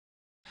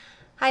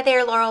Hi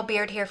there, Laurel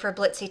Beard here for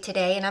Blitsy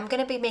today, and I'm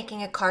going to be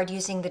making a card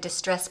using the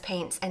distress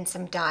paints and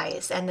some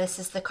dies, and this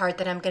is the card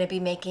that I'm going to be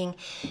making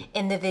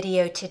in the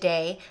video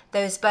today.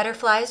 Those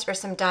butterflies are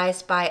some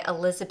dies by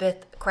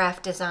Elizabeth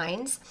Craft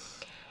Designs.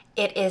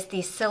 It is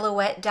the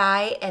silhouette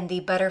die and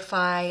the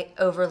butterfly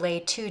overlay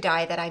 2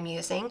 die that I'm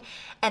using,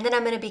 and then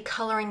I'm going to be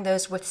coloring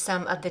those with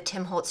some of the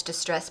Tim Holtz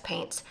distress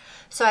paints.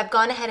 So I've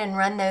gone ahead and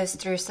run those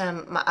through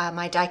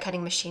my die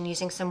cutting machine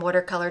using some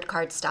watercolored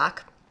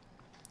cardstock,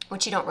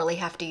 which you don't really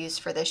have to use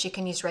for this. You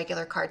can use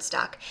regular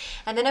cardstock.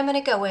 And then I'm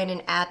going to go in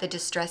and add the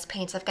distress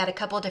paints. I've got a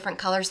couple different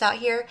colors out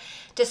here.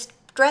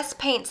 Distress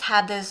paints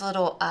have those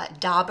little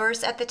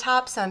daubers at the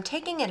top, so I'm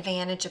taking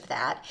advantage of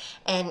that.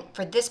 And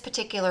for this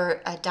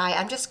particular die,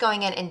 I'm just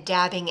going in and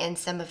dabbing in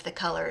some of the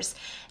colors.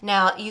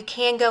 Now, you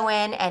can go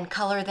in and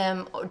color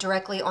them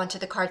directly onto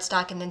the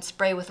cardstock and then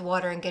spray with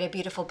water and get a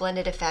beautiful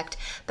blended effect,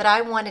 but I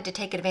wanted to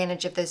take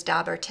advantage of those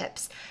dauber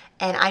tips.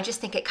 And I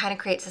just think it kind of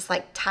creates this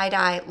like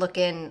tie-dye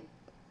looking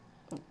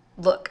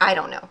look. I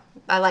don't know.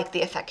 I like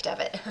the effect of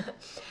it.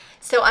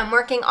 So I'm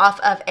working off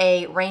of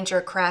a Ranger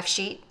craft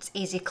sheet. It's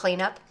easy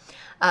cleanup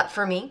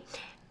for me.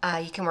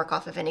 You can work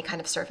off of any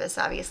kind of surface,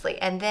 obviously.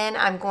 And then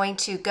I'm going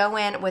to go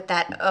in with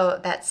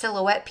that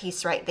silhouette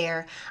piece right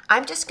there.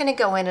 I'm just going to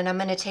go in and I'm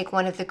going to take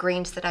one of the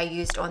greens that I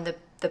used on the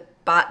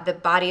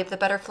body of the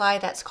butterfly.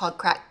 That's called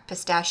cracked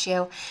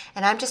pistachio.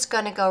 And I'm just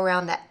going to go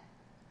around the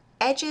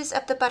edges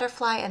of the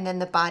butterfly and then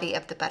the body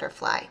of the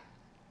butterfly.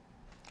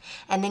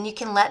 And then you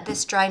can let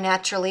this dry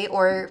naturally,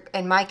 or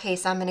in my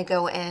case, I'm going to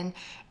go in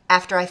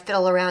after I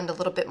fiddle around a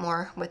little bit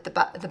more with the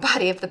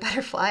body of the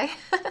butterfly.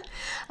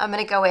 I'm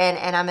going to go in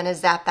and I'm going to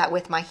zap that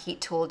with my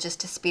heat tool just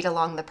to speed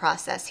along the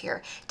process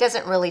here. It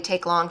doesn't really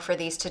take long for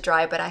these to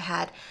dry, but I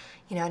had,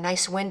 a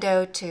nice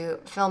window to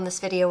film this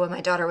video when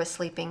my daughter was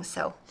sleeping,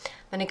 so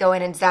I'm going to go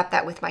in and zap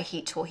that with my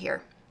heat tool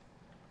here.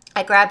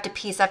 I grabbed a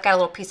piece, I've got a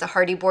little piece of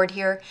hardy board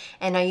here,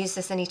 and I use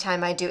this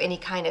anytime I do any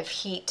kind of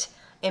heat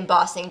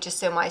embossing, just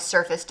so my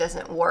surface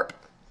doesn't warp.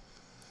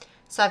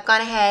 So I've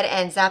gone ahead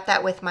and zapped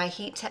that with my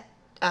heat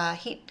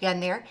gun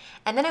there,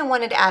 and then I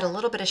wanted to add a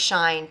little bit of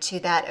shine to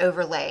that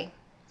overlay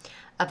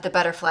of the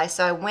butterfly.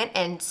 So I went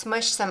and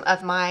smushed some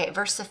of my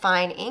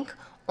VersaFine ink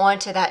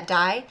onto that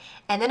die,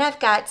 and then I've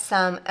got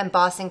some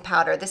embossing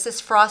powder. This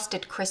is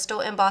Frosted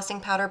Crystal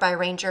embossing powder by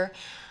Ranger.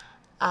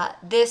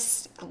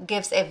 This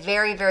gives a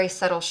very, very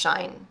subtle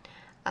shine,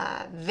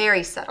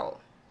 very subtle.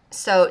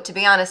 So to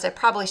be honest, I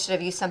probably should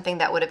have used something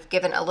that would have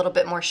given a little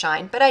bit more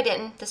shine, but I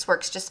didn't. This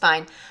works just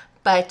fine.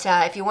 But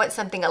if you want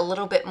something a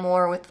little bit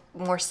more with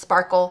more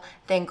sparkle,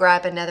 then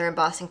grab another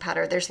embossing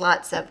powder. There's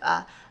lots of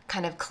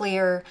kind of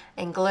clear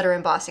and glitter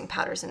embossing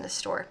powders in the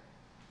store.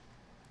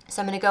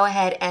 So I'm going to go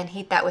ahead and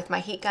heat that with my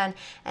heat gun,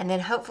 and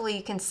then hopefully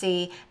you can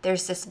see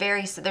there's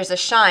a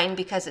shine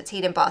because it's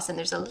heat embossed, and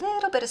there's a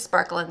little bit of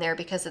sparkle in there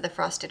because of the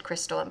Frosted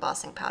Crystal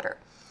embossing powder.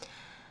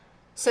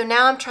 So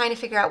now I'm trying to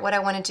figure out what I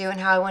want to do and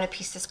how I want to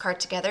piece this card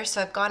together. So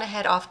I've gone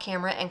ahead off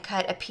camera and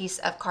cut a piece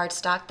of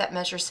cardstock that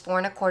measures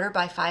 4 1/4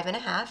 by 5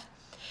 1/2.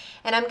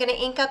 And I'm going to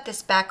ink up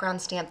this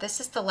background stamp. This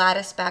is the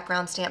Lattice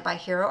background stamp by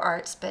Hero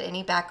Arts, but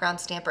any background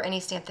stamp or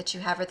any stamp that you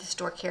have or the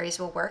store carries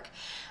will work.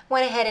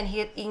 Went ahead and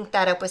inked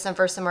that up with some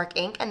Versamark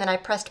ink, and then I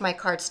pressed my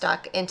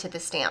cardstock into the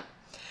stamp.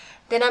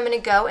 Then I'm going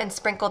to go and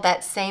sprinkle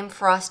that same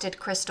Frosted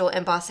Crystal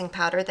embossing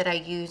powder that I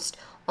used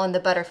on the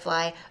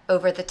butterfly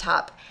over the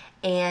top.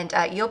 And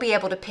you'll be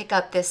able to pick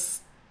up this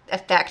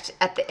effect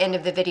at the end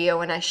of the video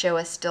when I show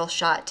a still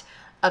shot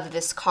of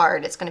this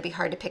card. It's going to be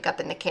hard to pick up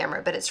in the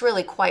camera, but it's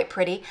really quite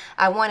pretty.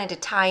 I wanted to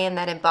tie in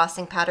that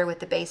embossing powder with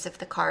the base of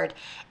the card,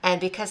 and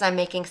because I'm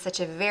making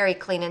such a very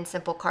clean and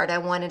simple card, I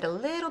wanted a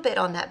little bit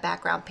on that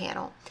background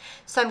panel.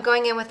 So I'm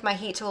going in with my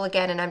heat tool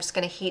again, and I'm just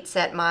going to heat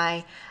set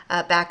my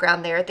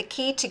background there. The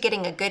key to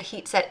getting a good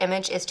heat set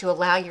image is to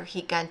allow your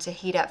heat gun to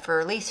heat up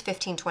for at least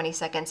 15-20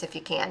 seconds if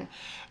you can,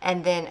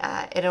 and then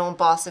it'll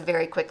emboss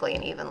very quickly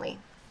and evenly.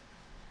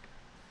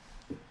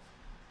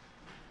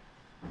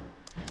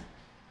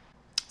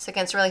 So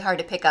again, it's really hard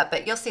to pick up,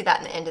 but you'll see that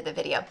in the end of the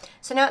video.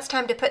 So now it's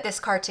time to put this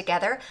card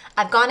together.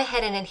 I've gone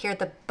ahead and adhered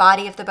the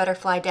body of the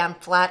butterfly down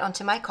flat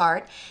onto my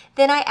card.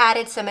 Then I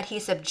added some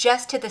adhesive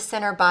just to the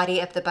center body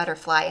of the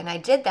butterfly, and I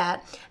did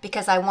that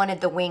because I wanted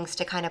the wings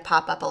to kind of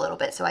pop up a little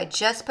bit. So I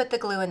just put the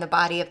glue in the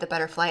body of the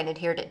butterfly and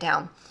adhered it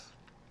down.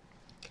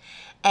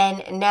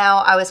 And now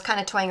I was kind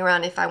of toying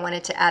around if I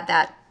wanted to add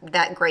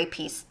that gray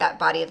piece, that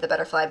body of the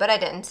butterfly, but I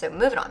didn't, so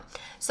moving on.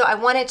 So I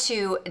wanted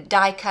to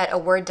die cut a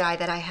word die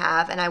that I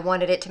have, and I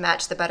wanted it to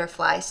match the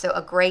butterfly. So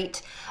a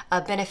great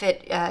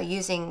benefit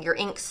using your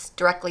inks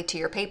directly to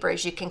your paper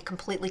is you can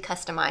completely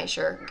customize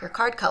your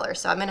card color.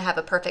 So I'm going to have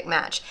a perfect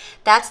match.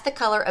 That's the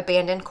color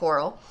Abandoned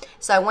Coral.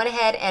 So I went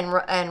ahead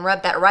and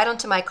rubbed that right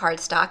onto my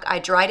cardstock. I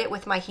dried it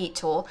with my heat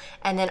tool,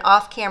 and then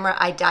off camera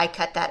I die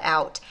cut that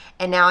out.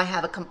 And now I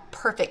have a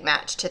perfect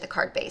match to the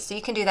card base. So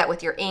you can do that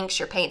with your inks,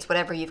 your paints,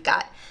 whatever you've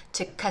got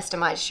to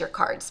customize your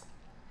cards.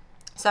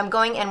 So I'm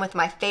going in with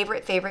my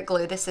favorite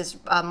glue. This is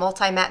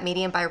Multi-Matte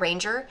Medium by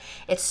Ranger.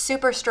 It's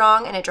super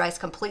strong and it dries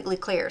completely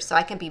clear. So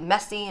I can be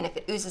messy, and if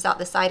it oozes out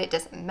the side, it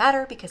doesn't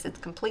matter because it's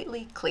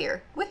completely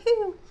clear.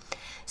 Woohoo!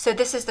 So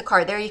this is the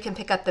card. There you can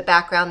pick up the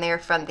background there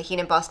from the heat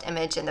embossed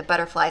image and the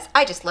butterflies.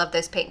 I just love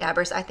those paint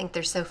dabbers. I think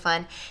they're so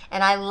fun.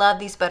 And I love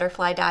these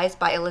butterfly dies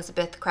by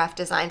Elizabeth Craft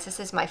Designs. This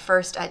is my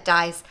first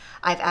dies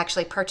I've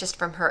actually purchased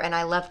from her, and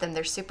I love them.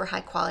 They're super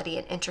high quality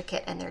and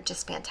intricate, and they're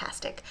just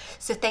fantastic.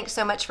 So thanks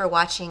so much for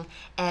watching,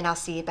 and I'll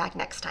see you back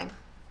next time.